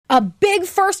A big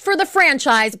first for the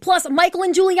franchise. Plus, Michael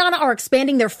and Juliana are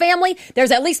expanding their family. There's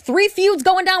at least 3 feuds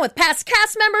going down with past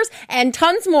cast members and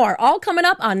tons more. All coming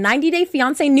up on 90 Day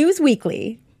Fiancé News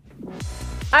Weekly.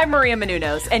 I'm Maria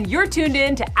Menounos, and you're tuned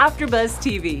in to AfterBuzz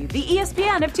TV, the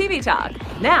ESPN of TV talk.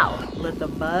 Now, let the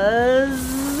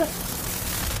buzz...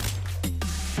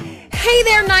 Hey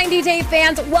there, 90 Day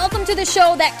fans. Welcome to the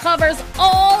show that covers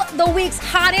all the week's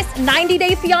hottest 90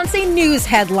 Day Fiancé news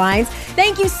headlines.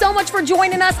 Thank you so much for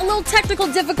joining us. A little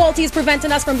technical difficulties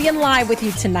preventing us from being live with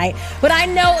you tonight. But I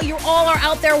know you all are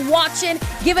out there watching,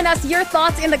 giving us your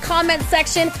thoughts in the comment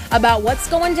section about what's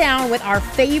going down with our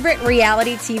favorite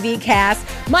reality TV cast.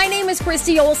 My name is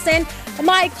Christy Olsen.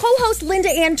 My co-host Linda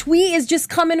Antwi is just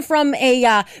coming from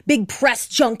a big press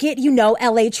junket,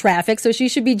 LA traffic, so she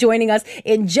should be joining us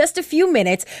in just a few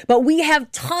minutes. But we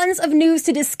have tons of news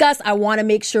to discuss. I want to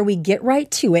make sure we get right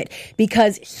to it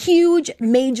because huge,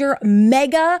 major,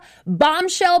 mega,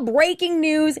 bombshell breaking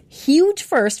news, huge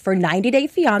first for 90 Day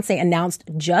Fiancé announced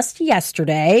just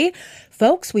yesterday.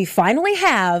 Folks, we finally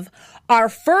have our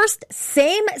first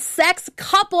same-sex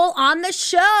couple on the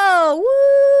show.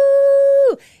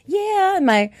 Woo! Yeah,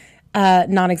 my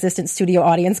non-existent studio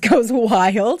audience goes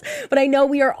wild. But I know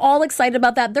we are all excited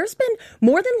about that. There's been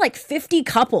more than 50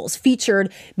 couples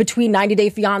featured between 90 Day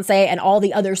Fiancé and all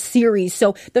the other series.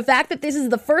 So the fact that this is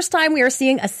the first time we are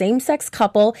seeing a same-sex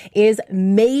couple is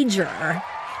major.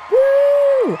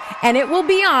 Woo! And it will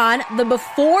be on the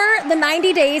Before the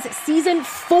 90 Days Season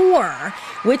 4,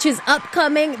 which is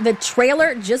upcoming. The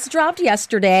trailer just dropped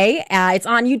yesterday. It's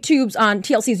on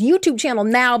TLC's YouTube channel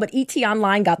now, but ET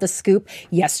Online got the scoop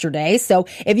yesterday. So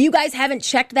if you guys haven't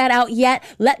checked that out yet,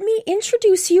 let me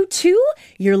introduce you to,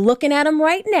 you're looking at them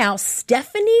right now,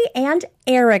 Stephanie and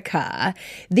Erica.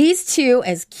 These two,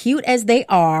 as cute as they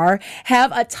are,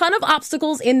 have a ton of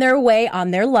obstacles in their way on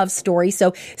their love story.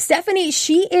 So Stephanie,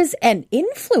 she is an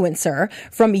influencer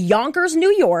from Yonkers,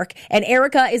 New York, and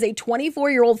Erica is a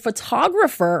 24-year-old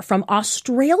photographer from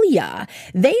Australia.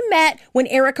 They met when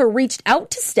Erica reached out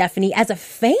to Stephanie as a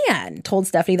fan, told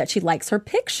Stephanie that she likes her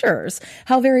pictures.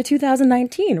 How very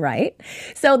 2019, right?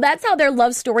 So that's how their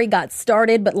love story got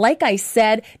started. But like I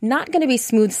said, not going to be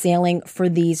smooth sailing for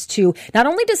these two. Not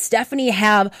only does Stephanie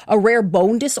have a rare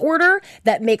bone disorder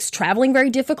that makes traveling very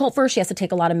difficult for her, she has to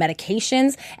take a lot of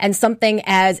medications, and something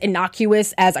as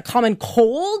innocuous as a common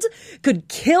cold could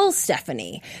kill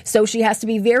Stephanie. So she has to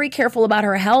be very careful about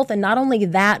her health. And not only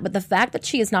that, but the fact that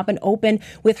she has not been open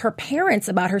with her parents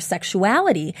about her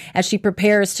sexuality as she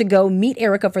prepares to go meet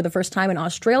Erica for the first time in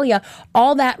Australia,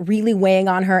 all that really weighing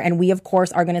on her. And we, of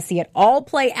course, are going to see it all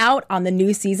play out on the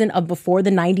new season of Before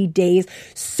the 90 Days.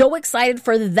 So excited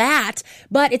for that.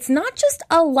 But it's not just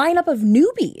a lineup of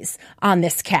newbies on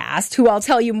this cast, who I'll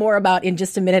tell you more about in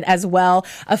just a minute as well.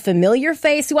 A familiar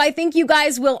face who I think you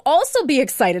guys will also be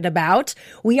excited about.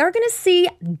 We are going to see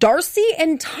Darcy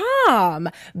and Tom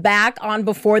back on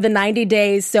Before the 90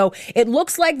 Days. So it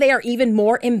looks like they are even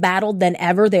more embattled than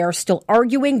ever. They are still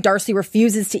arguing. Darcy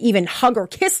refuses to even hug or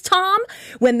kiss Tom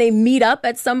when they meet up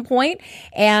at some point.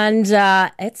 And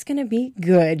it's going to be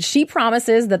good. She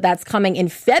promises that that's coming in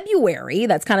February.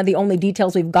 That's kind of the only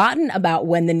details we've gotten about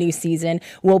when the new season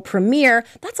will premiere.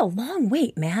 That's a long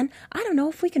wait, man. I don't know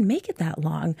if we can make it that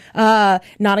long.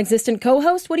 Non-existent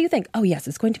co-host, what do you think? Oh, yes,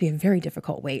 it's going to be a very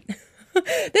difficult wait.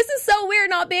 This is so weird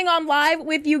not being on live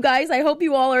with you guys. I hope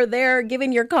you all are there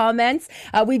giving your comments.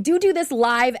 We do this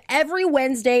live every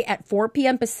Wednesday at 4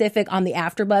 p.m. Pacific on the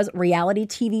AfterBuzz reality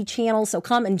TV channel. So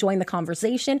come and join the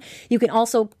conversation. You can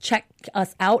also check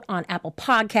us out on Apple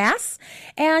Podcasts.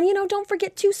 And, don't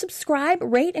forget to subscribe,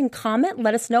 rate, and comment.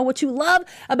 Let us know what you love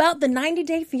about the 90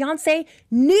 Day Fiancé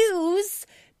news.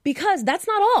 Because that's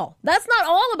not all. That's not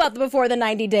all about the Before the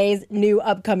 90 Days new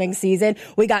upcoming season.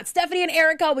 We got Stephanie and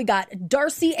Erica. We got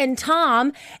Darcy and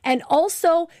Tom. And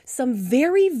also some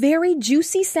very, very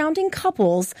juicy sounding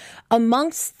couples.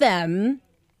 Amongst them,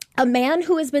 a man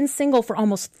who has been single for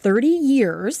almost 30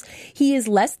 years. He is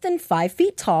less than 5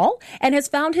 feet tall and has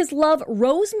found his love,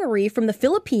 Rosemary, from the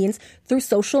Philippines through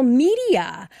social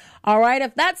media. All right,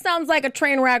 if that sounds like a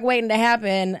train wreck waiting to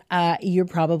happen, you're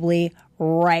probably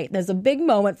right. There's a big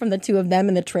moment from the two of them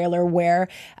in the trailer where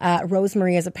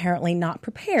Rosemary is apparently not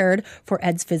prepared for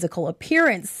Ed's physical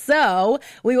appearance. So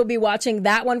we will be watching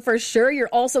that one for sure. You'll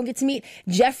also get to meet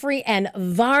Jeffrey and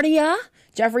Vardia.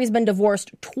 Jeffrey's been divorced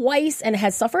twice and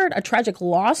has suffered a tragic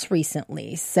loss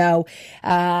recently. So,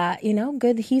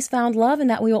 good he's found love and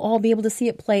that we will all be able to see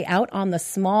it play out on the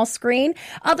small screen.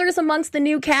 Others amongst the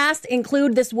new cast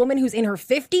include this woman who's in her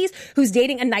 50s, who's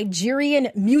dating a Nigerian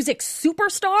music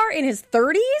superstar in his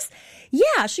 30s.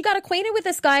 yeah, she got acquainted with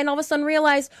this guy and all of a sudden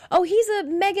realized, oh, he's a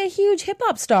mega huge hip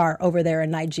hop star over there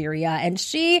in Nigeria. And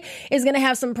she is going to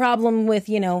have some problem with,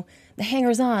 the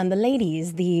hangers-on, the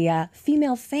ladies, the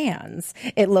female fans,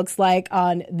 it looks like,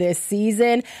 on this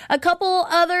season. A couple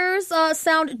others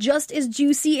sound just as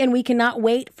juicy, and we cannot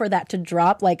wait for that to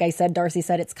drop. Like I said, Darcy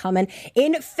said it's coming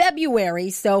in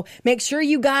February, so make sure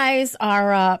you guys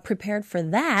are prepared for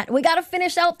that. We got to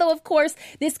finish out, though, of course,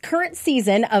 this current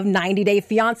season of 90 Day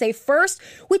Fiancé first,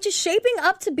 which is shaping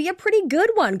up to be a pretty good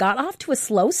one. Got off to a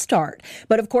slow start.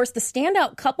 But, of course, the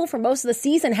standout couple for most of the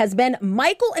season has been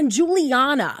Michael and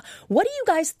Juliana. What do you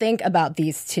guys think about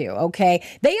these two? Okay,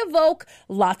 they evoke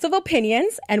lots of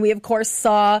opinions, and we of course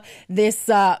saw this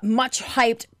much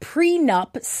hyped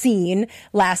prenup scene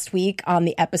last week on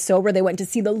the episode where they went to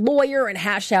see the lawyer and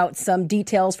hash out some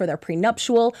details for their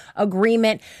prenuptial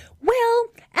agreement. Well,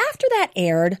 after that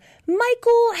aired,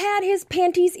 Michael had his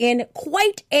panties in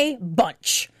quite a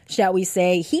bunch, shall we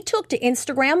say. He took to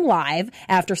Instagram Live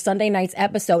after Sunday night's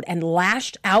episode and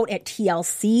lashed out at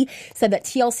TLC, said that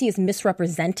TLC is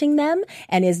misrepresenting them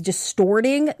and is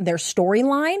distorting their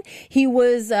storyline. He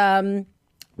was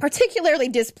particularly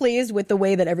displeased with the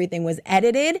way that everything was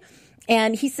edited.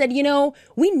 And he said,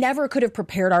 we never could have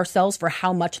prepared ourselves for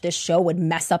how much this show would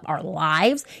mess up our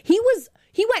lives.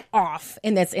 He went off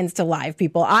in this Insta Live,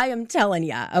 people. I am telling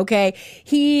you, okay?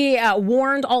 He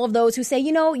warned all of those who say,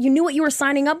 you knew what you were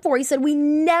signing up for. He said, we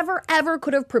never, ever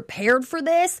could have prepared for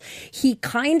this. He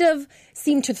kind of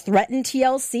seemed to threaten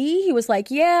TLC. He was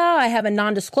like, yeah, I have a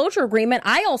non-disclosure agreement.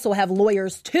 I also have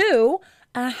lawyers, too.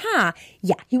 Yeah,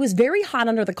 he was very hot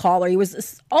under the collar. He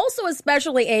was also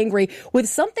especially angry with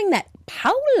something that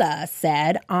Paula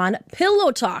said on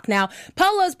Pillow Talk. Now,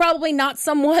 Paula is probably not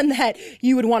someone that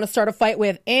you would want to start a fight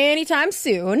with anytime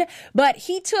soon, but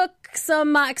he took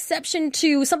some exception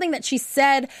to something that she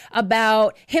said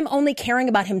about him only caring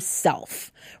about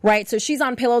himself, right? So she's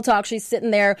on Pillow Talk. She's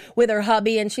sitting there with her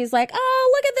hubby and she's like,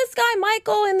 oh, look at this guy,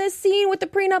 Michael, in this scene with the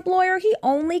prenup lawyer. He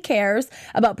only cares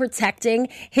about protecting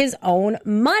his own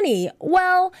money.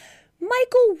 Well,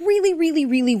 Michael really, really,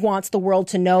 really wants the world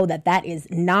to know that that is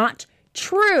not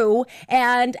true.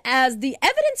 And as the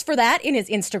evidence for that in his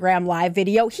Instagram Live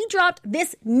video, he dropped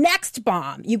this next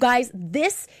bomb. You guys,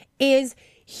 this is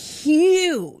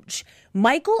huge.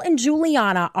 Michael and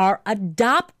Juliana are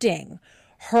adopting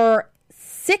her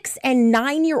 6- and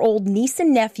 9-year-old niece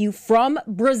and nephew from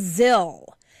Brazil.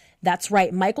 That's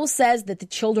right. Michael says that the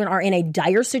children are in a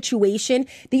dire situation.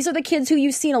 These are the kids who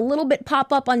you've seen a little bit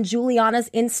pop up on Juliana's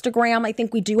Instagram. I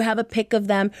think we do have a pic of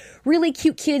them. Really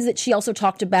cute kids that she also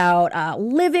talked about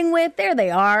living with. There they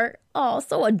are. Oh,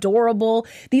 so adorable.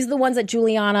 These are the ones that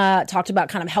Juliana talked about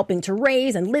kind of helping to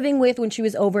raise and living with when she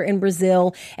was over in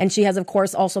Brazil. And she has, of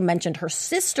course, also mentioned her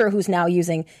sister, who's now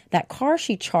using that car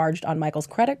she charged on Michael's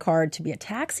credit card to be a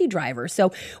taxi driver.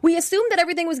 So we assumed that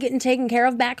everything was getting taken care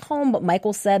of back home. But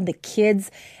Michael said the kids,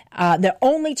 the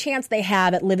only chance they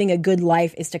have at living a good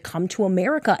life is to come to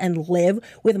America and live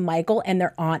with Michael and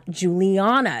their aunt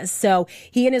Juliana. So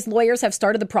he and his lawyers have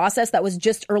started the process. That was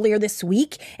just earlier this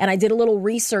week. And I did a little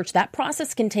research. That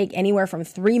process can take anywhere from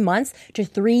 3 months to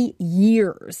 3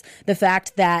 years. The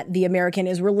fact that the American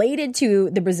is related to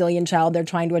the Brazilian child they're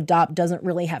trying to adopt doesn't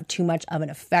really have too much of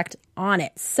an effect on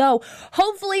it. So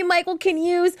hopefully Michael can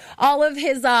use all of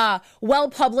his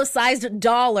well-publicized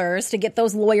dollars to get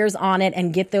those lawyers on it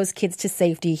and get those kids to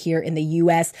safety here in the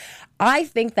U.S. I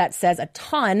think that says a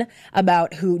ton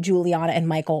about who Juliana and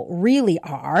Michael really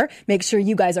are. Make sure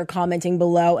you guys are commenting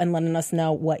below and letting us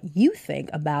know what you think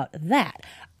about that.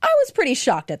 I was pretty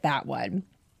shocked at that one.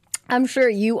 I'm sure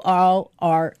you all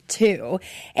are too.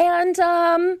 And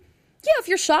if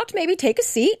you're shocked, maybe take a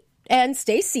seat and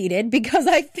stay seated, because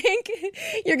I think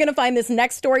you're going to find this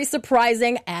next story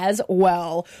surprising as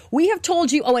well. We have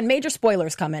told you, and major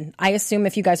spoilers coming. I assume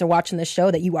if you guys are watching this show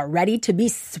that you are ready to be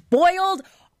spoiled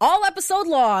all episode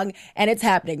long, and it's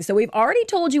happening. So we've already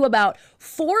told you about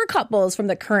 4 couples from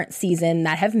the current season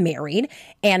that have married: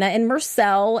 Anna and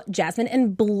Marcel, Jasmine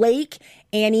and Blake,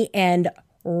 Annie and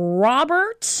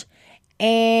Robert,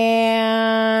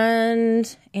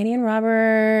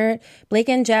 Blake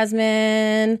and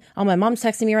Jasmine. Oh, my mom's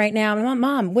texting me right now.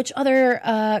 Mom, which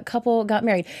other couple got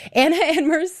married? Anna and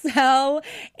Marcel.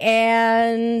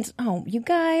 And, you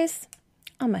guys,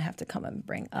 I'm going to have to come and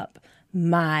bring up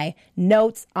my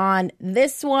notes on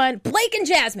this one. Blake and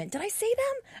Jasmine. Did I say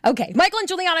them? Okay. Michael and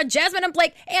Juliana, Jasmine and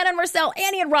Blake, Anna and Marcel,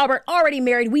 Annie and Robert, already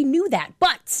married. We knew that.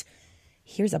 But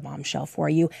Here's a bombshell for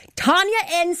you. Tanya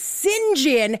and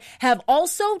Sinjin have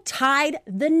also tied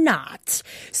the knot.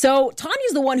 So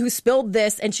Tanya's the one who spilled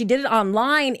this, and she did it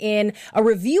online in a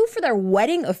review for their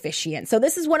wedding officiant. So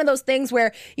this is one of those things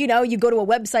where, you know, you go to a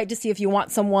website to see if you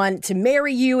want someone to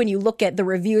marry you, and you look at the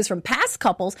reviews from past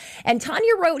couples. And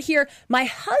Tanya wrote here, my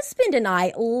husband and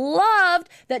I loved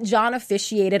that John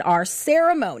officiated our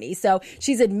ceremony. So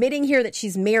she's admitting here that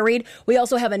she's married. We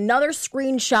also have another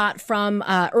screenshot from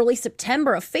early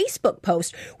September, a Facebook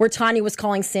post where Tanya was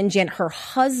calling Sinjin her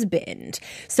husband.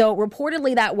 So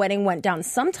reportedly that wedding went down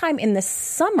sometime in the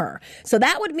summer. So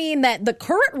that would mean that the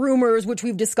current rumors, which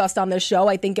we've discussed on this show,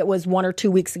 I think it was 1 or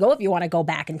 2 weeks ago, if you want to go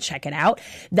back and check it out,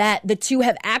 that the two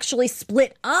have actually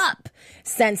split up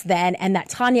since then and that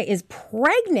Tanya is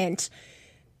pregnant.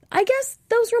 I guess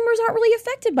those rumors aren't really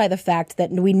affected by the fact that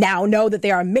we now know that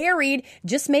they are married.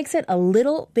 Just makes it a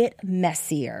little bit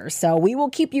messier. So we will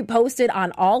keep you posted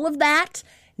on all of that.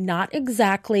 Not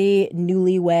exactly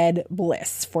newlywed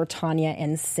bliss for Tanya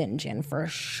and Sinjin for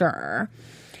sure.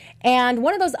 And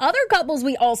one of those other couples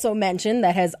we also mentioned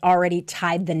that has already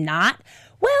tied the knot,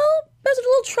 well, there's a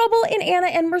little trouble in Anna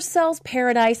and Marcel's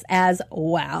paradise as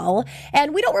well.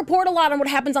 And we don't report a lot on what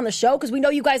happens on the show because we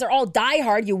know you guys are all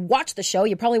diehard. You watch the show.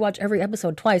 You probably watch every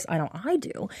episode twice. I know I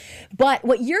do. But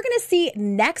what you're going to see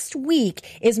next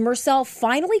week is Marcel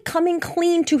finally coming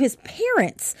clean to his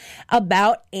parents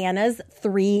about Anna's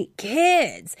 3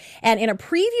 kids. And in a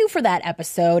preview for that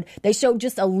episode, they showed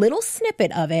just a little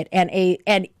snippet of it. And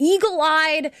an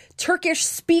eagle-eyed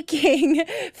Turkish-speaking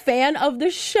fan of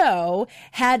the show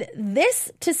had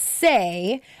this to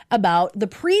say about the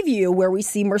preview where we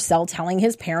see Marcel telling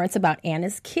his parents about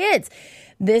Anna's kids.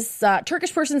 This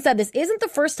Turkish person said, this isn't the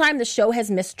first time the show has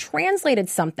mistranslated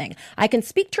something. I can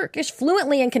speak Turkish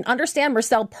fluently and can understand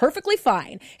Marcel perfectly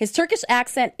fine. His Turkish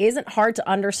accent isn't hard to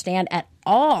understand at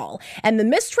all. And the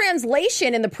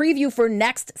mistranslation in the preview for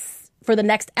the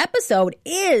next episode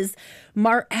is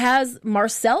has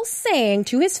Marcel saying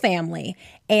to his family,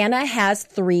 Anna has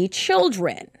 3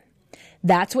 children.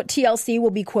 That's what TLC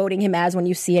will be quoting him as when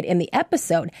you see it in the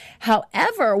episode.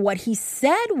 However, what he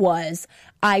said was,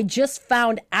 I just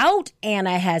found out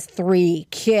Anna has 3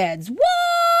 kids.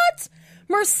 What?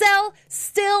 Marcel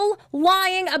still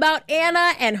lying about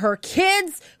Anna and her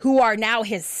kids, who are now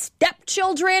his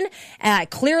stepchildren.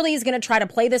 Clearly he's going to try to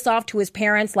play this off to his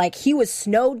parents like he was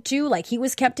snowed to, like he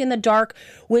was kept in the dark,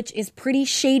 which is pretty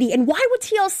shady. And why would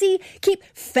TLC keep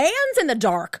fans in the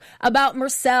dark about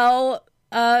Marcel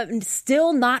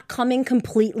still not coming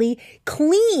completely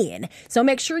clean? So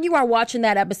make sure you are watching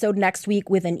that episode next week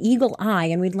with an eagle eye.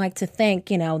 And we'd like to thank,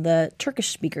 the Turkish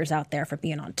speakers out there for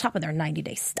being on top of their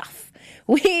 90-day stuff.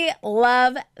 We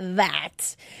love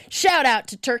that. Shout out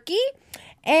to Turkey.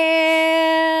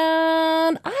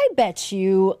 And I bet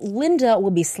you Linda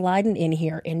will be sliding in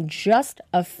here in just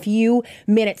a few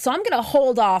minutes. So I'm going to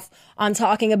hold off on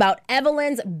talking about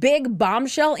Evelyn's big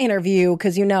bombshell interview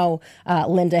because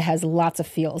Linda has lots of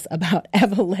feels about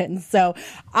Evelyn. So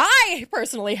I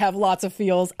personally have lots of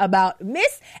feels about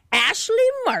Miss Ashley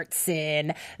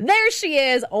Martson. There she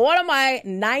is, one of my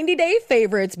 90-day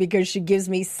favorites because she gives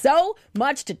me so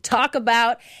much to talk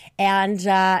about. And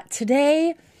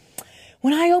today,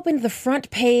 when I opened the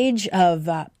front page of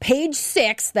page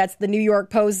 6, that's the New York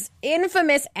Post's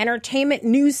infamous entertainment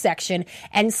news section,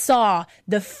 and saw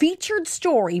the featured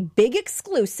story, big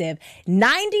exclusive,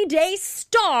 90-day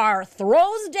star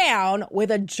throws down with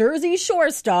a Jersey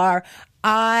Shore star,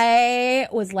 I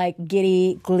was like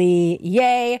giddy, glee,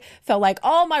 yay. Felt like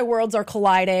all my worlds are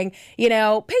colliding.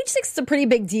 Page 6 is a pretty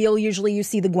big deal. Usually you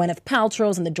see the Gwyneth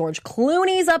Paltrows and the George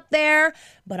Clooney's up there.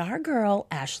 But our girl,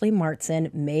 Ashley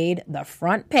Martson, made the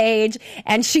front page.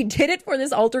 And she did it for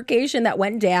this altercation that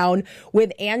went down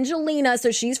with Angelina.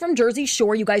 So she's from Jersey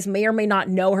Shore. You guys may or may not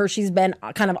know her. She's been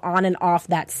kind of on and off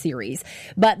that series.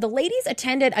 But the ladies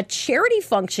attended a charity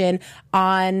function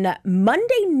on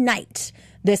Monday night.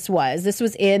 This was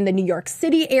in the New York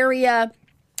City area.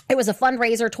 It was a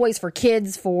fundraiser, Toys for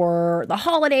Kids for the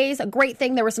holidays. A great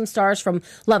thing. There were some stars from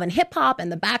Love and Hip Hop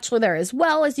and The Bachelor there as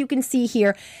well, as you can see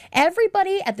here.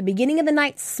 Everybody at the beginning of the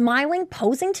night smiling,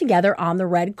 posing together on the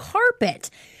red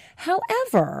carpet.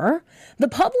 However, the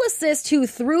publicist who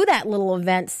threw that little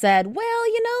event said,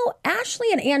 well, Ashley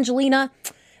and Angelina,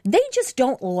 they just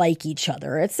don't like each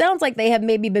other. It sounds like they have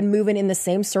maybe been moving in the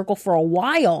same circle for a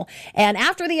while. And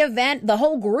after the event, the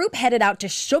whole group headed out to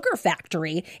Sugar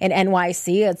Factory in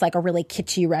NYC. It's like a really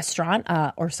kitschy restaurant,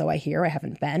 or so I hear. I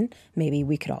haven't been. Maybe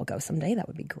we could all go someday. That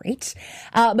would be great.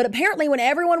 But apparently when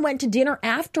everyone went to dinner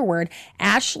afterward,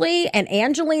 Ashley and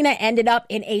Angelina ended up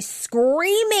in a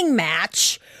screaming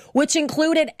match, which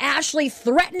included Ashley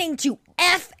threatening to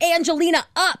F Angelina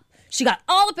up. She got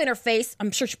all up in her face.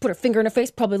 I'm sure she put her finger in her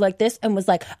face, probably like this, and was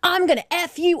like, I'm going to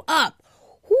F you up.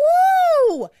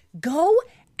 Woo! Go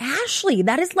Ashley.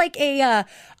 That is like a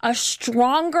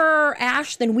stronger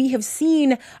Ash than we have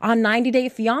seen on 90 Day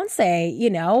Fiancé. You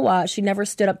know, she never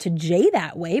stood up to Jay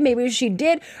that way. Maybe if she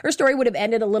did, her story would have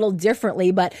ended a little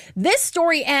differently. But this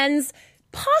story ends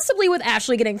possibly with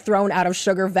Ashley getting thrown out of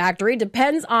Sugar Factory.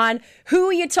 Depends on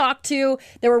who you talk to.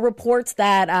 There were reports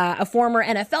that a former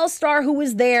NFL star who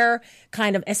was there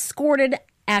kind of escorted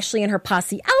Ashley and her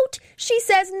posse out. She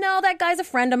says, no, that guy's a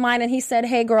friend of mine. And he said,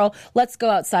 hey, girl, let's go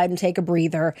outside and take a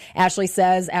breather. Ashley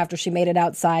says after she made it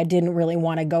outside, didn't really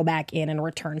want to go back in and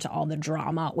return to all the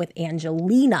drama with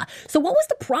Angelina. So what was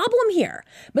the problem here?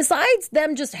 Besides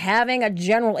them just having a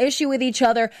general issue with each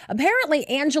other, apparently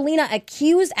Angelina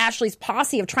accused Ashley's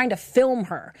posse of trying to film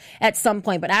her at some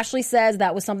point. But Ashley says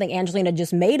that was something Angelina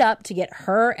just made up to get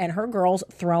her and her girls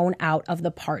thrown out of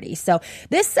the party. So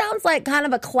this sounds like kind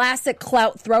of a classic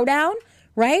clout throwdown,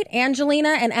 right? Angelina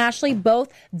and Ashley,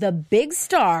 both the big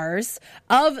stars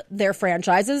of their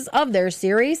franchises, of their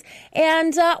series.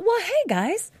 And, well, hey,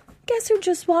 guys, guess who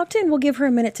just walked in? We'll give her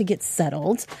a minute to get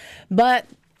settled. But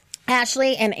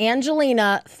Ashley and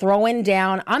Angelina throwing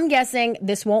down. I'm guessing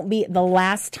this won't be the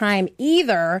last time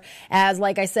either, as,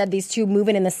 like I said, these two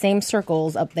moving in the same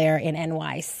circles up there in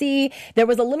NYC. There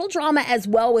was a little drama as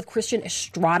well with Christian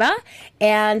Estrada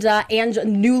and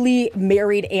newly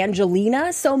married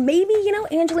Angelina. So maybe, you know,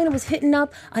 Angelina was hitting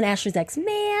up on Ashley's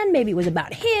ex-man. Maybe it was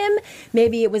about him.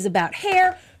 Maybe it was about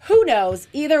hair. Who knows?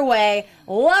 Either way,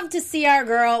 love to see our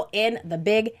girl in the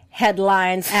big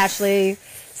headlines. Ashley,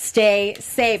 stay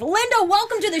safe. Linda,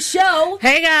 welcome to the show.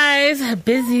 Hey guys,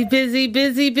 busy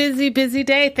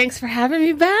day. Thanks for having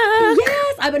me back.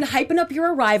 Yes, I've been hyping up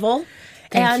your arrival.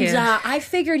 Thank you. I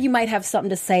figured you might have something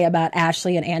to say about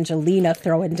Ashley and Angelina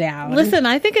throwing down. Listen,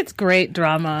 I think it's great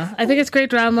drama. I think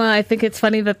it's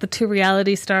funny that the two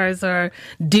reality stars are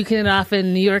duking it off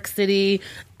in New York City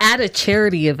at a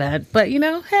charity event. But, you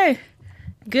know, hey,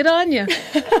 good on you.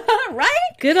 Right?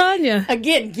 Good on you.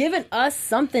 Again, giving us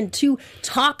something to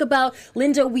talk about.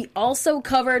 Linda, we also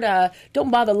covered,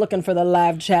 don't bother looking for the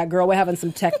live chat, girl. We're having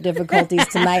some tech difficulties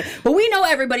tonight. But we know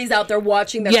everybody's out there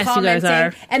watching. They're commenting. You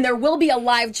guys are. And there will be a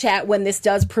live chat when this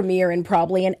does premiere in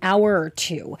probably an hour or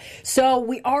two. So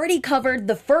we already covered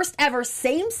the first ever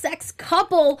same-sex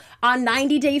couple on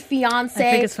 90 Day Fiancé.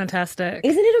 I think it's fantastic.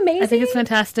 Isn't it amazing? I think it's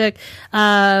fantastic.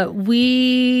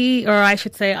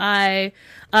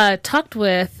 I talked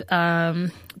with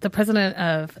the president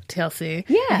of TLC.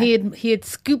 Yeah. He had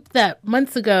scooped that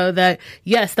months ago that,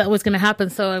 yes, that was going to happen.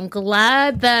 So I'm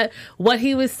glad that what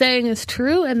he was saying is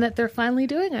true and that they're finally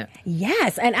doing it.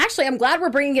 Yes. And actually, I'm glad we're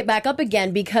bringing it back up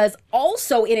again because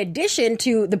also, in addition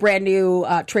to the brand new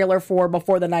trailer for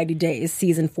Before the 90 Days,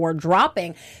 season 4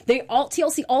 dropping,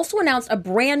 TLC also announced a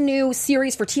brand new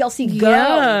series for TLC Go.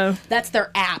 Yeah. That's their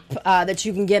app that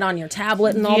you can get on your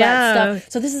tablet and all that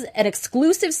stuff. So this is an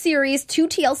exclusive series to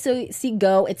TLC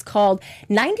Go. It's called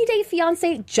 90 Day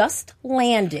Fiancé Just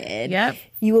Landed. Yep.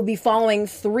 You will be following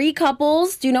 3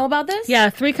 couples. Do you know about this? Yeah,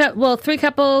 3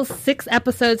 couples, 6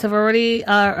 episodes have already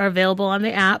are available on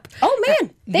the app. Oh,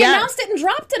 man. They announced it and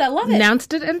dropped it. I love it.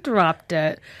 Announced it and dropped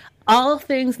it. All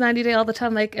things 90 Day all the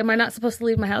time. Like, am I not supposed to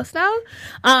leave my house now?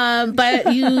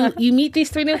 But you meet these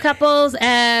 3 new couples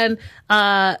and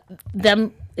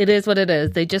it is what it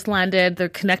is. They just landed. They're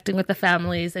connecting with the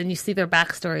families, and you see their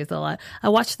backstories a lot. I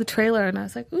watched the trailer, and I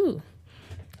was like, ooh,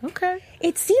 okay.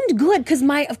 It seemed good because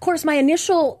my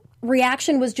initial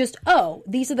reaction was just, oh,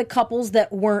 these are the couples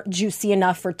that weren't juicy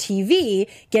enough for TV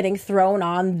getting thrown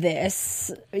on this,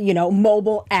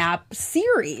 mobile app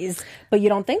series. But you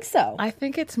don't think so? I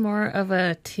think it's more of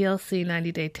a TLC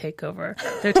 90-day takeover.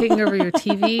 They're taking over your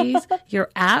TVs,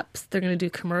 your apps. They're going to do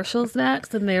commercials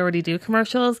next, and they already do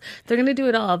commercials. They're going to do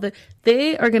it all.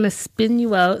 They are going to spin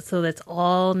you out so that's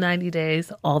all 90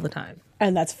 days all the time.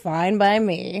 And that's fine by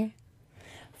me.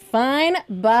 Fine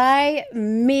by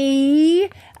me.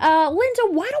 Linda,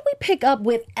 why don't we pick up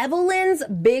with Evelyn's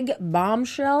big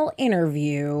bombshell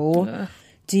interview?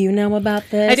 Do you know about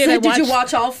this? I did. Did you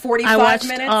watch all 45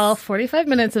 minutes? I watched all 45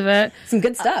 minutes of it. Some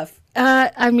good stuff.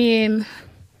 I mean,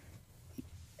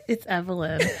 it's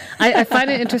Evelyn. I find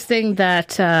it interesting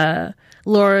that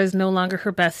Laura is no longer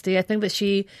her bestie. I think that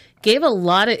she gave a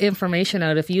lot of information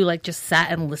out if you just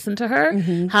sat and listened to her,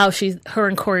 how her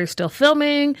and Corey are still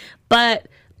filming, but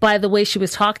by the way she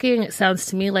was talking, it sounds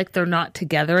to me like they're not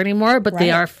together anymore, but they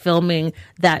are filming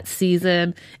that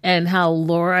season, and how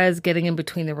Laura is getting in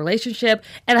between the relationship.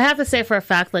 And I have to say for a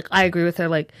fact, I agree with her.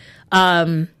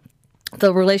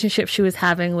 the relationship she was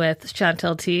having with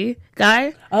Chantel T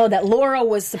guy. Oh, that Laura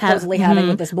was supposedly having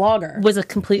with this blogger. Was a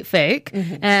complete fake.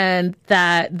 And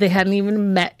that they hadn't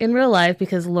even met in real life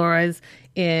because Laura's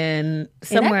in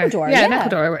somewhere. In Ecuador, in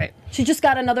Ecuador, right. She just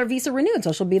got another visa renewed,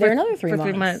 so she'll be there another 3 months.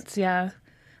 For 3 months, yeah.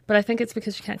 But I think it's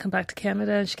because she can't come back to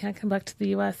Canada and she can't come back to the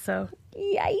U.S., so.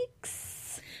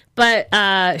 Yikes.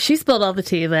 But she spilled all the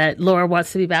tea that Laura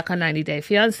wants to be back on 90 Day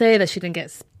Fiancé, that she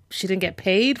didn't get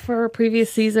paid for her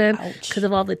previous season because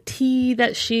of all the tea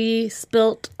that she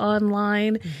spilt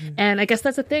online. And I guess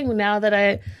that's the thing now that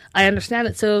I understand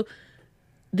it. So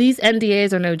these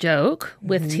NDAs are no joke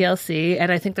with TLC,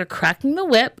 and I think they're cracking the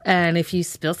whip. And if you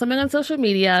spill something on social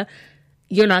media,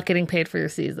 you're not getting paid for your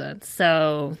season.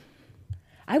 So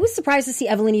I was surprised to see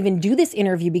Evelyn even do this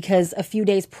interview because a few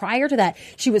days prior to that,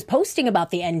 she was posting about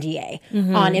the NDA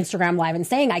on Instagram Live and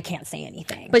saying, I can't say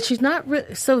anything. But she's not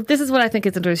so this is what I think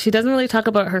is interesting. She doesn't really talk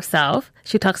about herself.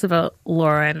 She talks about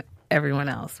Laura and everyone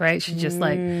else, right? She just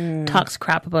talks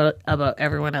crap about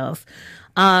everyone else.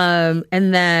 And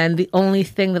then the only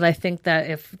thing that I think that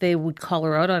if they would call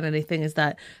her out on anything is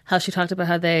that how she talked about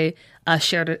how they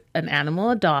shared an animal,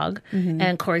 a dog,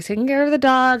 and Corey's taking care of the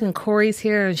dog, and Corey's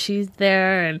here and she's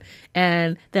there,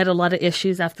 and they had a lot of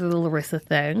issues after the Larissa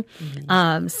thing.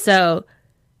 So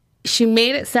she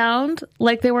made it sound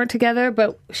like they weren't together,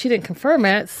 but she didn't confirm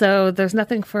it. So there's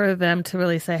nothing for them to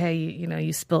really say, hey,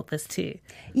 you spilt this tea.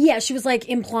 Yeah, she was like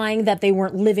implying that they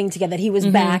weren't living together, that he was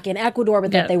back in Ecuador,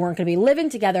 but that they weren't going to be living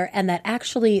together, and that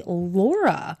actually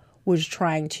Laura was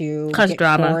trying to cause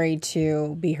drama. Corey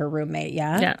to be her roommate.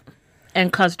 Yeah,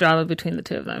 and cause drama between the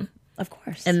two of them. Of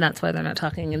course, and that's why they're not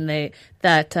talking. And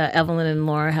Evelyn and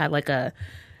Laura had like a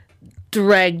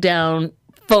drag down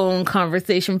phone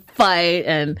conversation fight,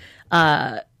 and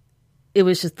it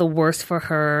was just the worst for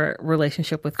her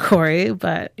relationship with Corey.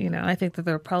 But I think that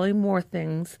there are probably more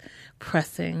things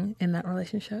pressing in that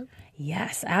relationship.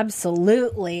 Yes,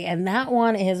 absolutely. And that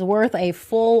one is worth a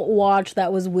full watch.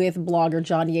 That was with blogger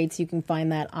John Yates. You can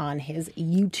find that on his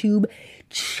YouTube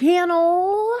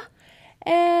channel.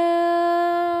 And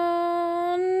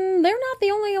they're not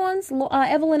the only ones,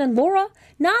 Evelyn and Laura,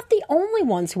 not the only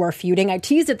ones who are feuding. I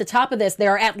teased at the top of this,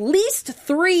 there are at least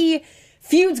 3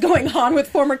 feuds going on with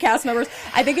former cast members.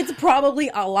 I think it's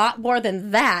probably a lot more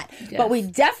than that. Yes. But we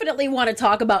definitely want to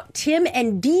talk about Tim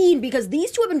and Dean because these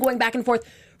two have been going back and forth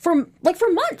for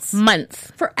months.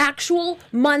 For actual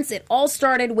months. It all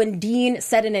started when Dean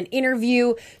said in an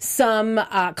interview some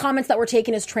comments that were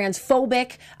taken as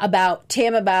transphobic about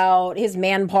Tim, about his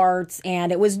man parts,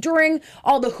 and it was during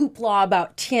all the hoopla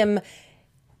about Tim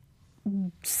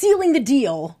sealing the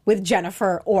deal with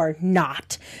Jennifer or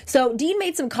not. So Dean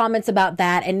made some comments about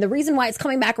that, and the reason why it's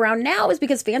coming back around now is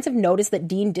because fans have noticed that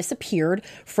Dean disappeared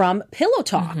from Pillow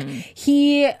Talk.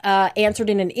 He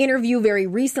answered in an interview very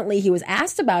recently. He was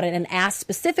asked about it and asked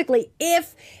specifically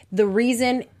if the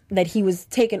reason that he was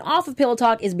taken off of Pillow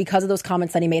Talk is because of those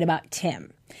comments that he made about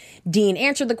Tim. Dean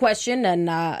answered the question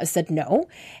and said no,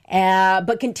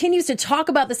 but continues to talk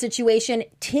about the situation.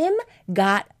 Tim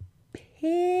got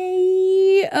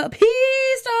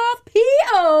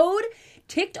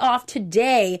ticked off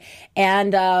today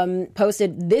and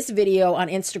posted this video on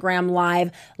Instagram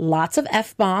Live. Lots of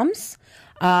F-bombs,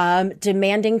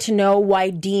 demanding to know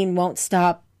why Dean won't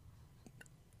stop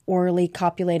orally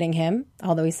copulating him,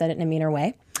 although he said it in a meaner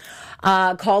way.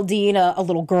 Called Dean a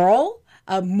little girl.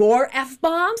 More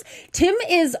F-bombs. Tim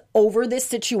is over this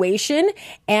situation,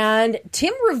 and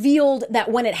Tim revealed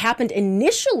that when it happened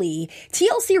initially,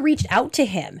 TLC reached out to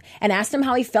him and asked him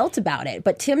how he felt about it.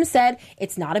 But Tim said,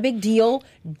 it's not a big deal.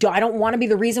 I don't want to be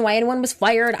the reason why anyone was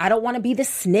fired. I don't want to be the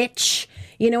snitch.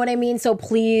 You know what I mean? So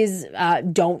please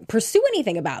don't pursue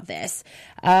anything about this.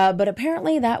 But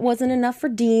apparently that wasn't enough for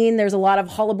Dean. There's a lot of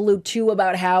hullabaloo, too,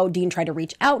 about how Dean tried to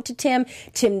reach out to Tim.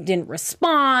 Tim didn't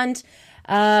respond.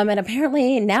 And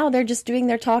apparently now they're just doing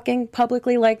their talking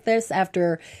publicly like this.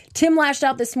 After Tim lashed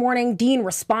out this morning, Dean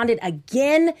responded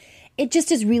again. It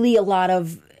just is really a lot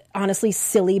of, honestly,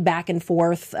 silly back and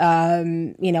forth,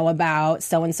 about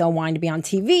so-and-so wanting to be on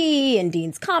TV and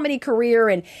Dean's comedy career.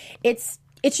 And it's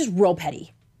just real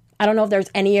petty. I don't know if there's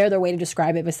any other way to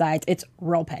describe it besides it's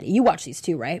real petty. You watch these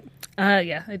too, right?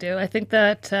 Yeah, I do. I think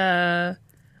that,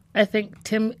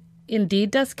 Tim indeed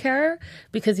does care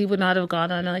because he would not have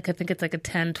gone on I think it's like a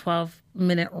 10,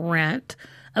 12-minute rant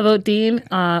about Dean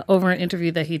over an interview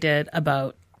that he did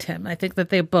about Tim. I think that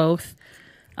they both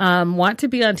want to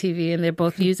be on TV and they're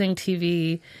both using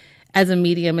TV as a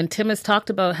medium. And Tim has talked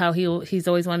about how he's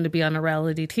always wanted to be on a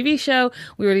reality TV show.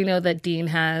 We already know that Dean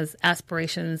has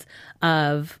aspirations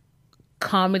of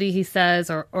comedy he says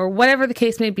or whatever the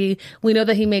case may be. We know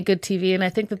that he made good TV, and I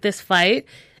think that this fight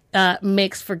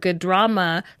makes for good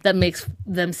drama that makes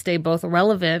them stay both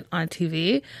relevant on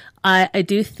TV. I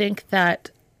do think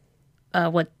that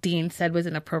what Dean said was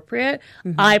inappropriate.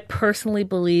 Mm-hmm. I personally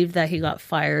believe that he got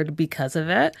fired because of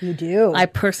it. You do?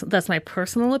 That's my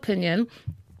personal opinion,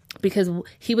 because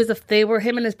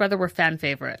him and his brother were fan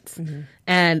favorites, mm-hmm.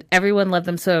 and everyone loved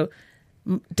them. So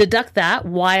deduct that.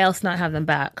 Why else not have them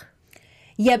back?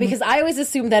 Yeah, because I always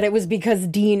assumed that it was because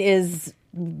Dean is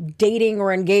dating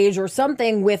or engaged or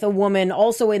something with a woman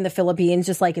also in the Philippines,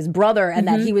 just like his brother, and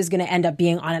that he was going to end up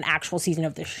being on an actual season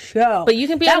of the show. But you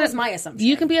can be that was my assumption.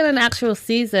 You can be on an actual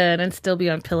season and still be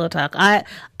on Pillow Talk.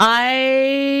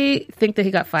 I think that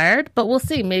he got fired, but we'll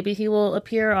see. Maybe he will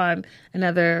appear on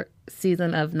another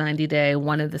season of 90 Day,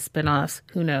 one of the spinoffs.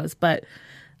 Who knows? But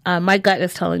my gut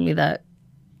is telling me that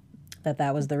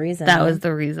was the reason. That was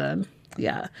the reason.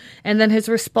 Yeah. And then his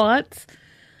response,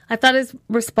 I thought his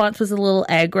response was a little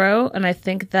aggro, and I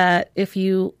think that if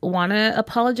you want to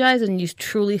apologize and you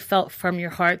truly felt from your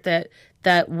heart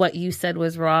that what you said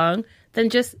was wrong, then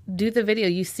just do the video.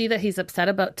 You see that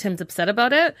Tim's upset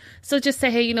about it. So just say,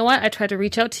 hey, you know what? I tried to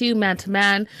reach out to you man to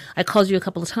man. I called you a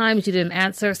couple of times. You didn't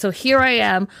answer. So here I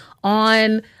am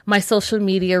on my social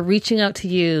media reaching out to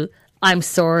you. I'm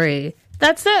sorry.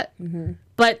 That's it. Mm-hmm.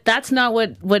 But that's not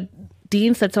what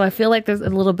Dean said. So I feel like there's a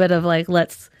little bit of like,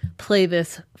 let's play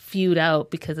this feud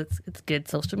out because it's good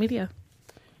social media.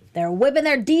 They're whipping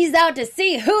their D's out to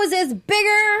see whose is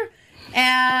bigger.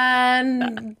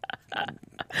 And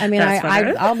I mean,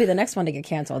 I'll be the next one to get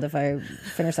canceled if I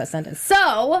finish that sentence.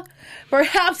 So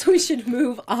perhaps we should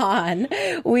move on.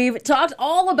 We've talked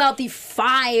all about the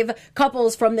 5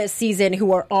 couples from this season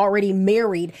who are already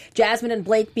married, Jasmine and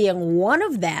Blake being one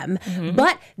of them. Mm-hmm.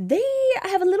 But they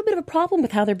have a little bit of a problem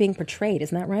with how they're being portrayed.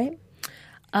 Isn't that right?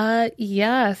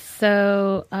 Yeah.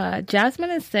 So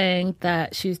Jasmine is saying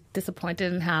that she's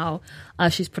disappointed in how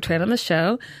she's portrayed on the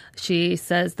show. She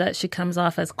says that she comes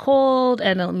off as cold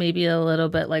and maybe a little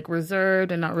bit like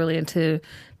reserved and not really into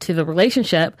the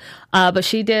relationship. But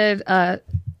she did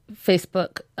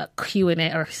Facebook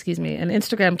Q&A, or excuse me, an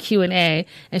Instagram Q&A,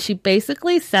 and she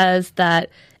basically says that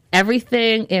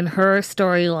everything in her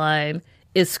storyline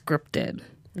is scripted.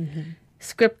 Mm-hmm.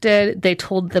 Scripted. They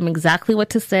told them exactly what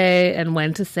to say and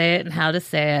when to say it and how to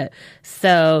say it.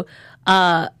 So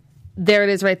there it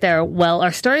is right there. Well,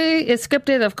 our story is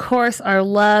scripted. Of course, our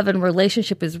love and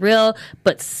relationship is real,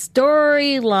 but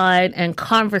storyline and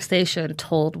conversation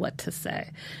told what to say.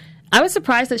 I was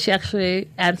surprised that she actually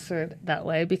answered that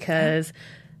way, because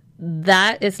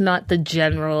that is not the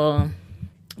general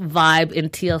vibe in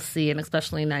TLC and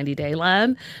especially 90 Day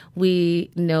Land.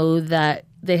 We know that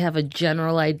they have a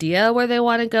general idea where they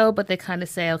want to go, but they kind of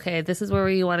say, okay, this is where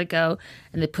you want to go,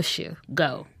 and they push you.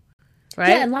 Go. Right?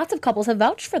 Yeah, and lots of couples have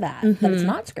vouched for that, mm-hmm. that it's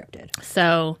not scripted.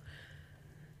 So,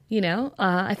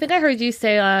 I think I heard you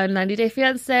say on 90 Day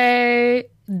Fiancé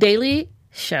Daily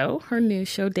show, her new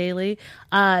show Daily,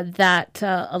 that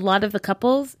a lot of the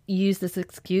couples use this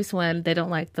excuse when they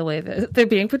don't like the way that they're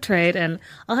being portrayed, and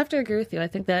I'll have to agree with you. I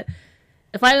think that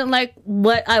if I didn't like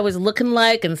what I was looking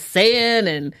like and saying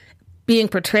and being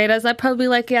portrayed as, I'd probably be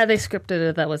like, yeah, they scripted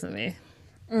it. That wasn't me.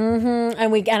 Mm-hmm.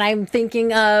 And I'm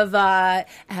thinking of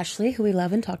Ashley, who we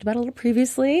love and talked about a little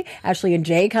previously. Ashley and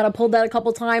Jay kind of pulled that a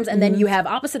couple times. And then you have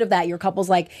opposite of that, your couples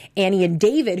like Annie and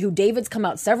David, who David's come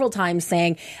out several times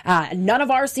saying none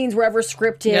of our scenes were ever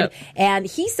scripted. Yep. And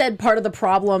he said part of the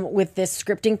problem with this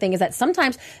scripting thing is that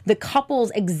sometimes the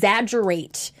couples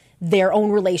exaggerate their own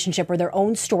relationship or their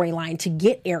own storyline to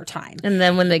get airtime. And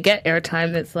then when they get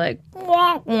airtime, it's like,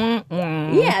 wah, wah,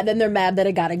 wah. Yeah, then they're mad that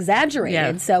it got exaggerated.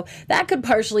 Yeah. So that could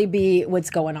partially be what's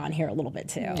going on here a little bit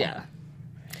too. Yeah.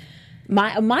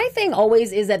 My thing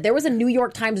always is that there was a New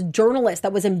York Times journalist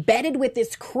that was embedded with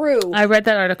this crew. I read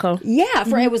that article. Yeah,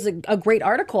 it was a great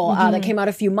article that came out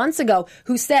a few months ago,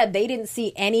 who said they didn't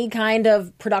see any kind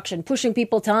of production, pushing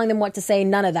people, telling them what to say,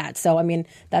 none of that. So, I mean,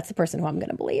 that's the person who I'm going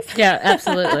to believe. Yeah,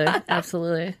 absolutely.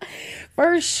 Absolutely.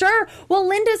 For sure. Well,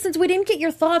 Linda, since we didn't get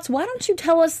your thoughts, why don't you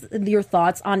tell us your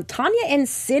thoughts on Tanya and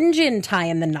Sinjin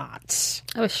tying the knot?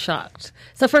 I was shocked.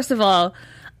 So, first of all,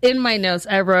 in my notes,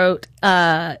 I wrote,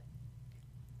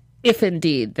 if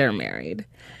indeed they're married.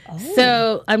 Oh.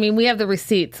 So, I mean, we have the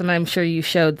receipts, and I'm sure you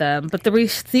showed them, but the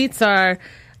receipts are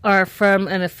from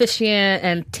an officiant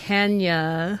and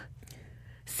Tanya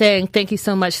saying thank you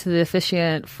so much to the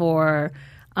officiant for,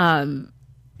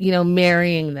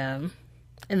 marrying them.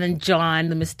 And then John,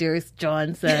 the mysterious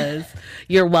John, says,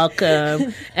 you're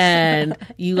welcome, and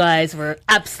you guys were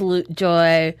absolute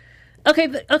joy.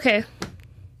 Okay.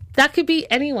 That could be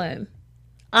anyone.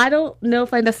 I don't know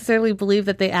if I necessarily believe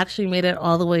that they actually made it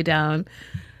all the way down.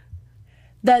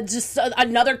 That just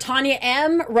another Tanya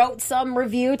M wrote some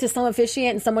review to some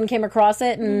officiant and someone came across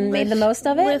it and made the most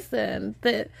of it. Listen,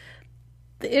 the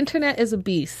internet is a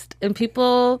beast, and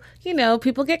people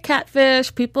get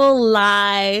catfish, people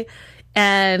lie,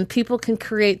 and people can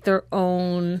create their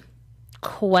own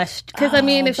question.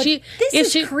 Because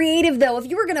this is creative though. If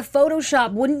you were going to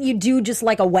Photoshop, wouldn't you do just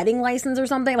like a wedding license or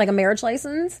something, like a marriage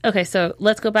license? Okay, so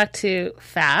let's go back to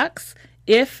facts.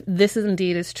 If this is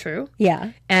indeed is true,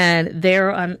 and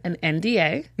they're on an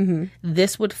NDA,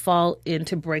 this would fall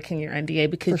into breaking your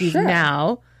NDA because you've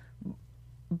now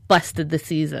busted the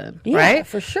season, right?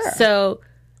 For sure. So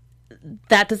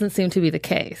that doesn't seem to be the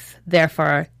case.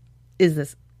 Therefore, is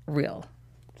this real?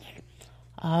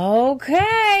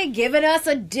 Okay, giving us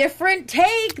a different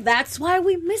take. That's why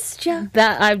we missed you.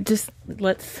 Let's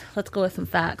go with some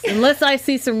facts. Unless I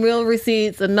see some real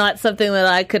receipts and not something that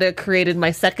I could have created my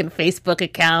second Facebook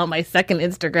account, my second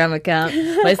Instagram account,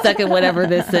 my second whatever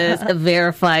this is, a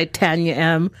verified Tanya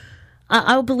M.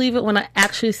 I'll believe it when I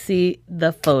actually see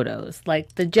the photos,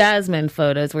 like the Jasmine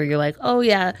photos where you're like, oh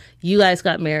yeah, you guys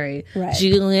got married. Right.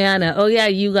 Juliana, oh yeah,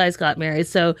 you guys got married.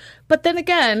 So, but then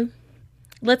again,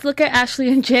 let's look at Ashley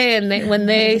and Jay and when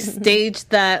they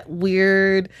staged that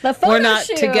weird "we're not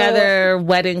together"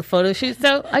 wedding photo shoot.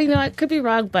 So I could be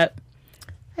wrong, but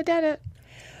I doubt it.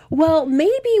 Well,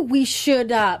 maybe we should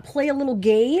play a little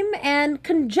game and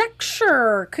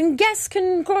conjecture, guess,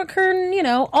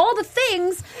 all the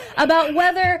things about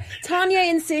whether Tanya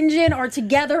and Sinjin are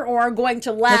together or are going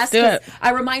to last. Let's do it.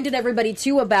 I reminded everybody,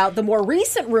 too, about the more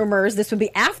recent rumors. This would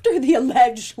be after the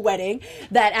alleged wedding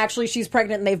that actually she's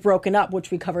pregnant and they've broken up,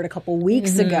 which we covered a couple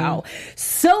weeks ago.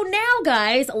 So now,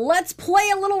 guys, let's play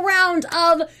a little round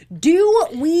of Do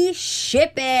We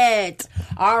Ship It?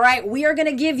 All right, we are going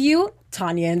to give you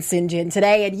Tanya and Sinjin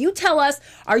today, and you tell us,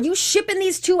 are you shipping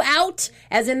these two out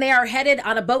as in they are headed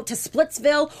on a boat to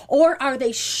Splitsville, or are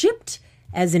they shipped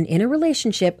as in a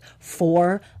relationship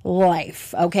for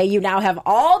life? Okay, you now have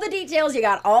all the details. You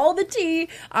got all the tea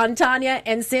on Tanya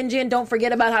and Sinjin. Don't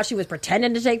forget about how she was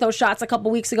pretending to take those shots a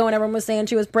couple weeks ago and everyone was saying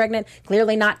she was pregnant,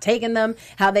 clearly not taking them,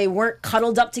 how they weren't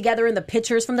cuddled up together in the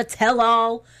pictures from the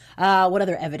tell-all. What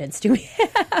other evidence do we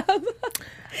have?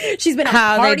 She's been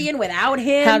partying without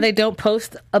him. How they don't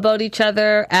post about each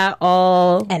other at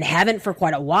all. And haven't for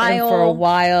quite a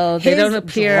while. They don't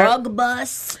appear. Drug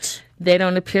bust. They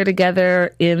don't appear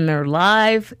together in their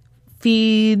live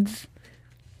feeds.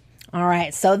 All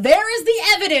right, so there is the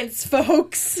evidence,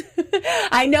 folks.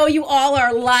 I know you all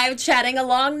are live chatting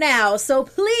along now, so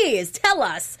please tell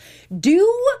us, do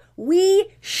we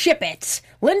ship it?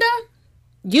 Linda?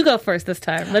 You go first this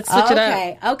time. Let's switch it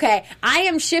up. Okay. I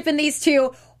am shipping these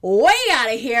two way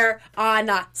out of here on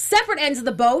separate ends of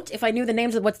the boat. If I knew the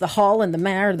names of what's the hull and the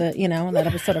mare, that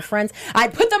episode of Friends,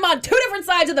 I'd put them on two different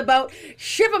sides of the boat,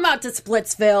 ship them out to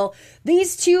Splitsville.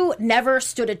 These two never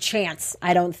stood a chance,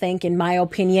 I don't think, in my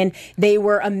opinion. They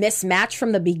were a mismatch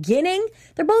from the beginning.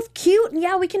 They're both cute, and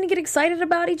yeah, we can get excited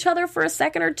about each other for a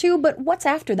second or two, but what's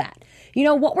after that?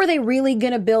 What were they really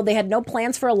going to build? They had no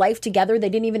plans for a life together. They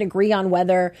didn't even agree on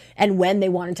whether and when they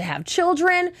wanted to have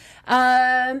children.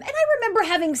 And I remember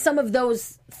having some of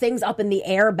those things up in the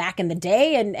air back in the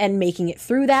day and making it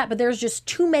through that, but there's just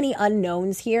too many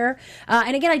unknowns here.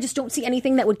 And again, I just don't see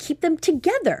anything that would keep them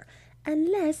together.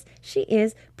 Unless she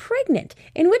is pregnant.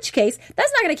 In which case,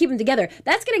 that's not going to keep them together.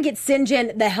 That's going to get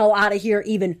Sinjin the hell out of here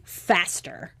even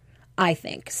faster, I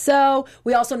think. So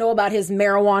we also know about his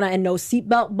marijuana and no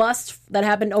seatbelt bust that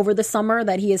happened over the summer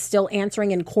that he is still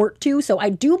answering in court to. So I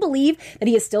do believe that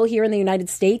he is still here in the United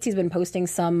States. He's been posting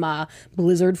some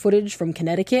blizzard footage from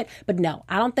Connecticut. But no,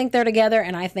 I don't think they're together.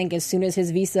 And I think as soon as his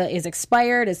visa is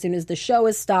expired, as soon as the show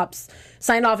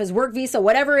signed off his work visa,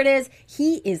 whatever it is,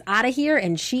 he is out of here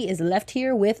and she is left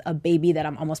here with a baby that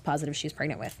I'm almost positive she's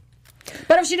pregnant with.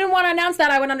 But if she didn't want to announce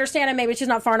that, I would understand it. Maybe she's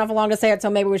not far enough along to say it, so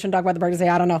maybe we shouldn't talk about the pregnancy.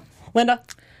 I don't know. Linda,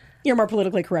 you're more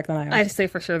politically correct than I am. I say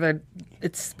for sure that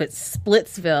it's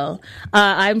Splitsville.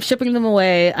 I'm shipping them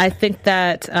away. I think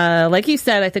that, like you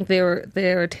said, I think they were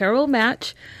a terrible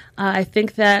match. I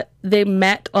think that they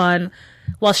met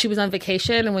while she was on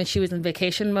vacation, and when she was in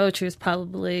vacation mode, she was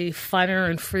probably funner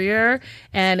and freer.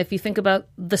 And if you think about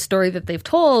the story that they've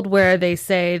told, where they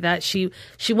say that she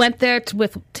went there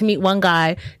to meet one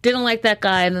guy, didn't like that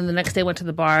guy, and then the next day went to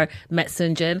the bar, met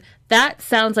Sinjin. That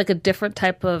sounds like a different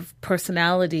type of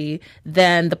personality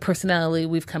than the personality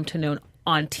we've come to know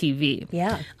on TV.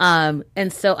 Yeah.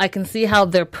 And so I can see how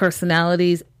their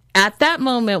personalities at that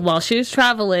moment while she was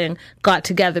traveling, got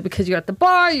together because you're at the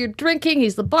bar, you're drinking,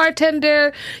 he's the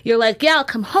bartender. You're like, yeah, I'll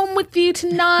come home with you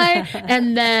tonight.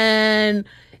 And then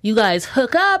you guys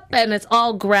hook up and it's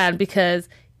all grand because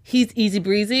he's easy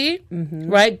breezy,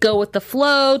 right? Go with the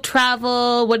flow,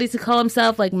 travel. What does he call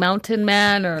himself? Like mountain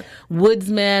man or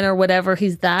woodsman or whatever.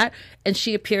 He's that. And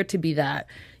she appeared to be that.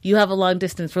 You have a long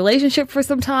distance relationship for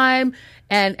some time.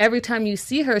 And every time you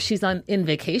see her, she's in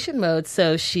vacation mode.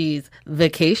 So she's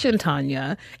vacation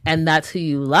Tanya. And that's who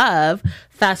you love.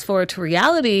 Fast forward to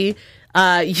reality.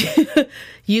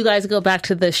 You guys go back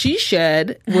to the she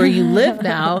shed where you live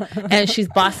now, and she's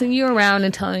bossing you around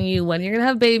and telling you when you're going to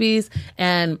have babies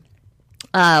and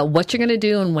what you're going to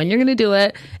do and when you're going to do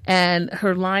it. And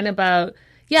her line about,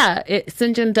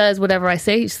 Sinjin does whatever I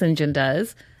say Sinjin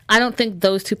does. I don't think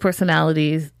those two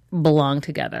personalities belong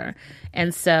together.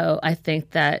 And so I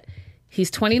think that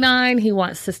he's 29. He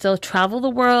wants to still travel the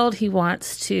world. He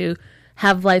wants to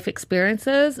have life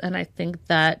experiences. And I think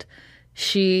that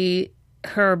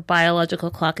her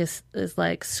biological clock is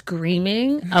like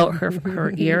screaming out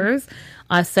her ears.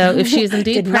 So if she's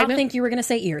indeed Did pregnant, not think you were going to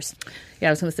say ears. Yeah,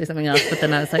 I was going to say something else, but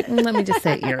then I was like, let me just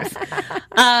say ears.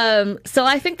 So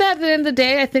I think that at the end of the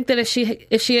day, I think that if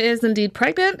she is indeed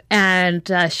pregnant and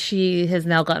she has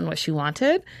now gotten what she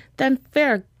wanted, then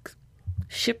fair,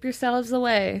 ship yourselves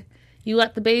away. You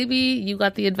got the baby, you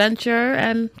got the adventure,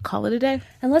 and call it a day.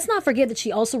 And let's not forget that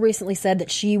she also recently said that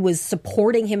she was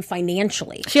supporting him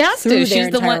financially. She has through to. their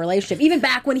She's the entire one relationship, even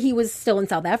back when he was still in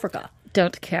South Africa.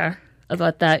 Don't care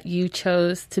about that. You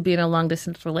chose to be in a long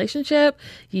distance relationship.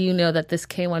 You know that this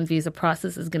K1 visa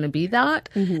process is going to be that,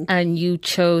 and you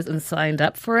chose and signed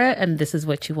up for it, and this is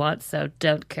what you want. So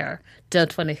don't care.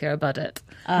 Don't want to hear about it.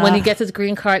 When he gets his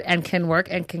green card and can work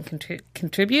and can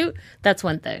contribute, that's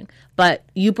one thing. But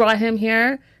you brought him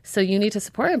here, so you need to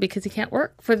support him because he can't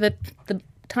work for the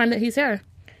time that he's here.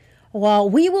 Well,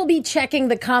 we will be checking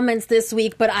the comments this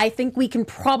week, but I think we can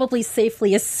probably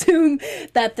safely assume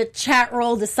that the chat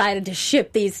roll decided to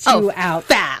ship these two out.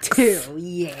 Facts. Too.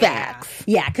 Yeah. Facts.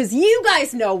 Yeah, because you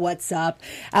guys know what's up.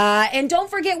 And don't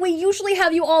forget, we usually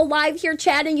have you all live here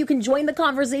chatting. You can join the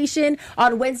conversation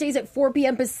on Wednesdays at 4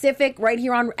 p.m. Pacific right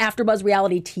here on AfterBuzz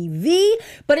Reality TV.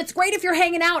 But it's great if you're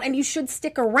hanging out, and you should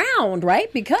stick around,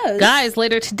 right? Because... Guys,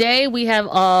 later today, we have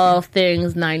all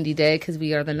things 90 Day because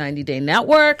we are the 90 Day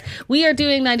Network. We are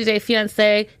doing 90 Day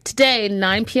Fiancé today,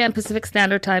 9 p.m. Pacific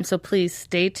Standard Time. So please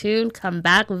stay tuned, come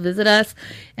back, visit us.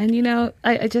 And, you know,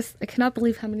 I cannot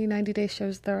believe how many 90 Day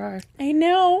shows there are. I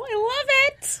know. I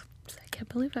love it. I can't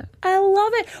believe it. I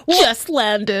love it. Well, just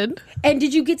landed. And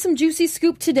did you get some juicy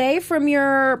scoop today from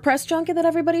your press junket that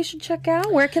everybody should check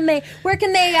out? Where can they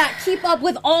keep up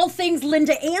with all things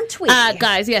Linda Antwi?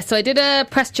 Guys, yes. So I did a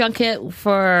press junket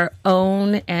for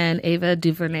Own and Ava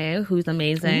DuVernay, who's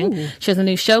amazing. Ooh. She has a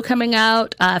new show coming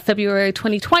out February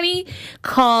 2020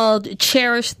 called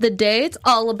Cherish the Day. It's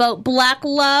all about Black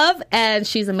love, and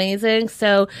she's amazing.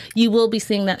 So you will be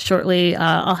seeing that shortly.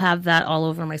 I'll have that all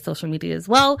over my social media as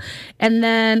well. And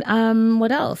then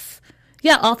what else?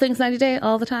 Yeah, all things 90 Day,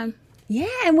 all the time. Yeah,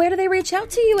 and where do they reach out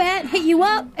to you at? Hit you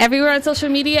up? Everywhere on social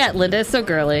media at Linda Is So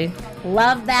Girly.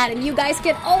 Love that. And you guys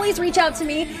can always reach out to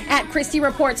me at Christy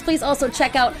Reports. Please also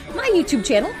check out my YouTube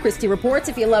channel, Christy Reports,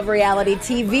 if you love reality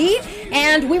TV.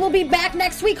 And we will be back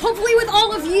next week, hopefully with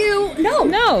all of you.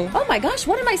 No. Oh my gosh,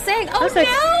 what am I saying? Oh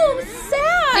no,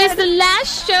 sad. It's the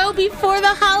last show before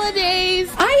the holidays.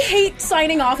 I hate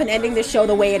signing off and ending the show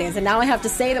the way it is. And now I have to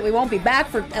say that we won't be back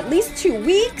for at least 2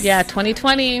 weeks. Yeah,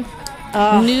 2020.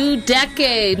 New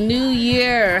decade, new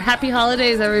year. Happy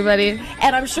holidays, everybody.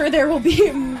 And I'm sure there will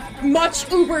be much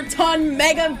uber ton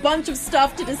mega bunch of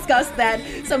stuff to discuss that.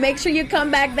 So make sure you come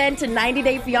back then to 90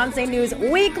 Day Fiancé News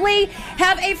Weekly.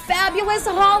 Have a fabulous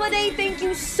holiday. Thank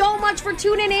you so much for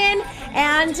tuning in.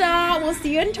 And we'll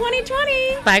see you in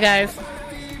 2020. Bye, guys.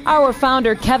 Our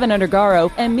founder, Kevin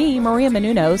Undergaro, and me, Maria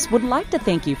Menounos, would like to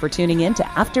thank you for tuning in to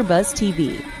AfterBuzz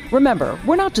TV. Remember,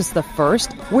 we're not just the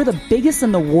first, we're the biggest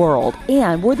in the world,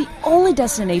 and we're the only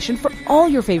destination for all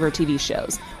your favorite TV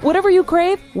shows. Whatever you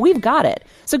crave, we've got it.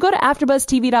 So go to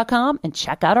AfterBuzzTV.com and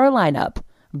check out our lineup.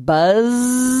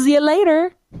 Buzz you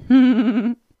later.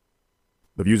 The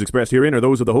views expressed herein are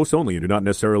those of the hosts only and do not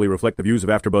necessarily reflect the views of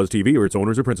AfterBuzz TV or its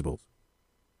owners or principals.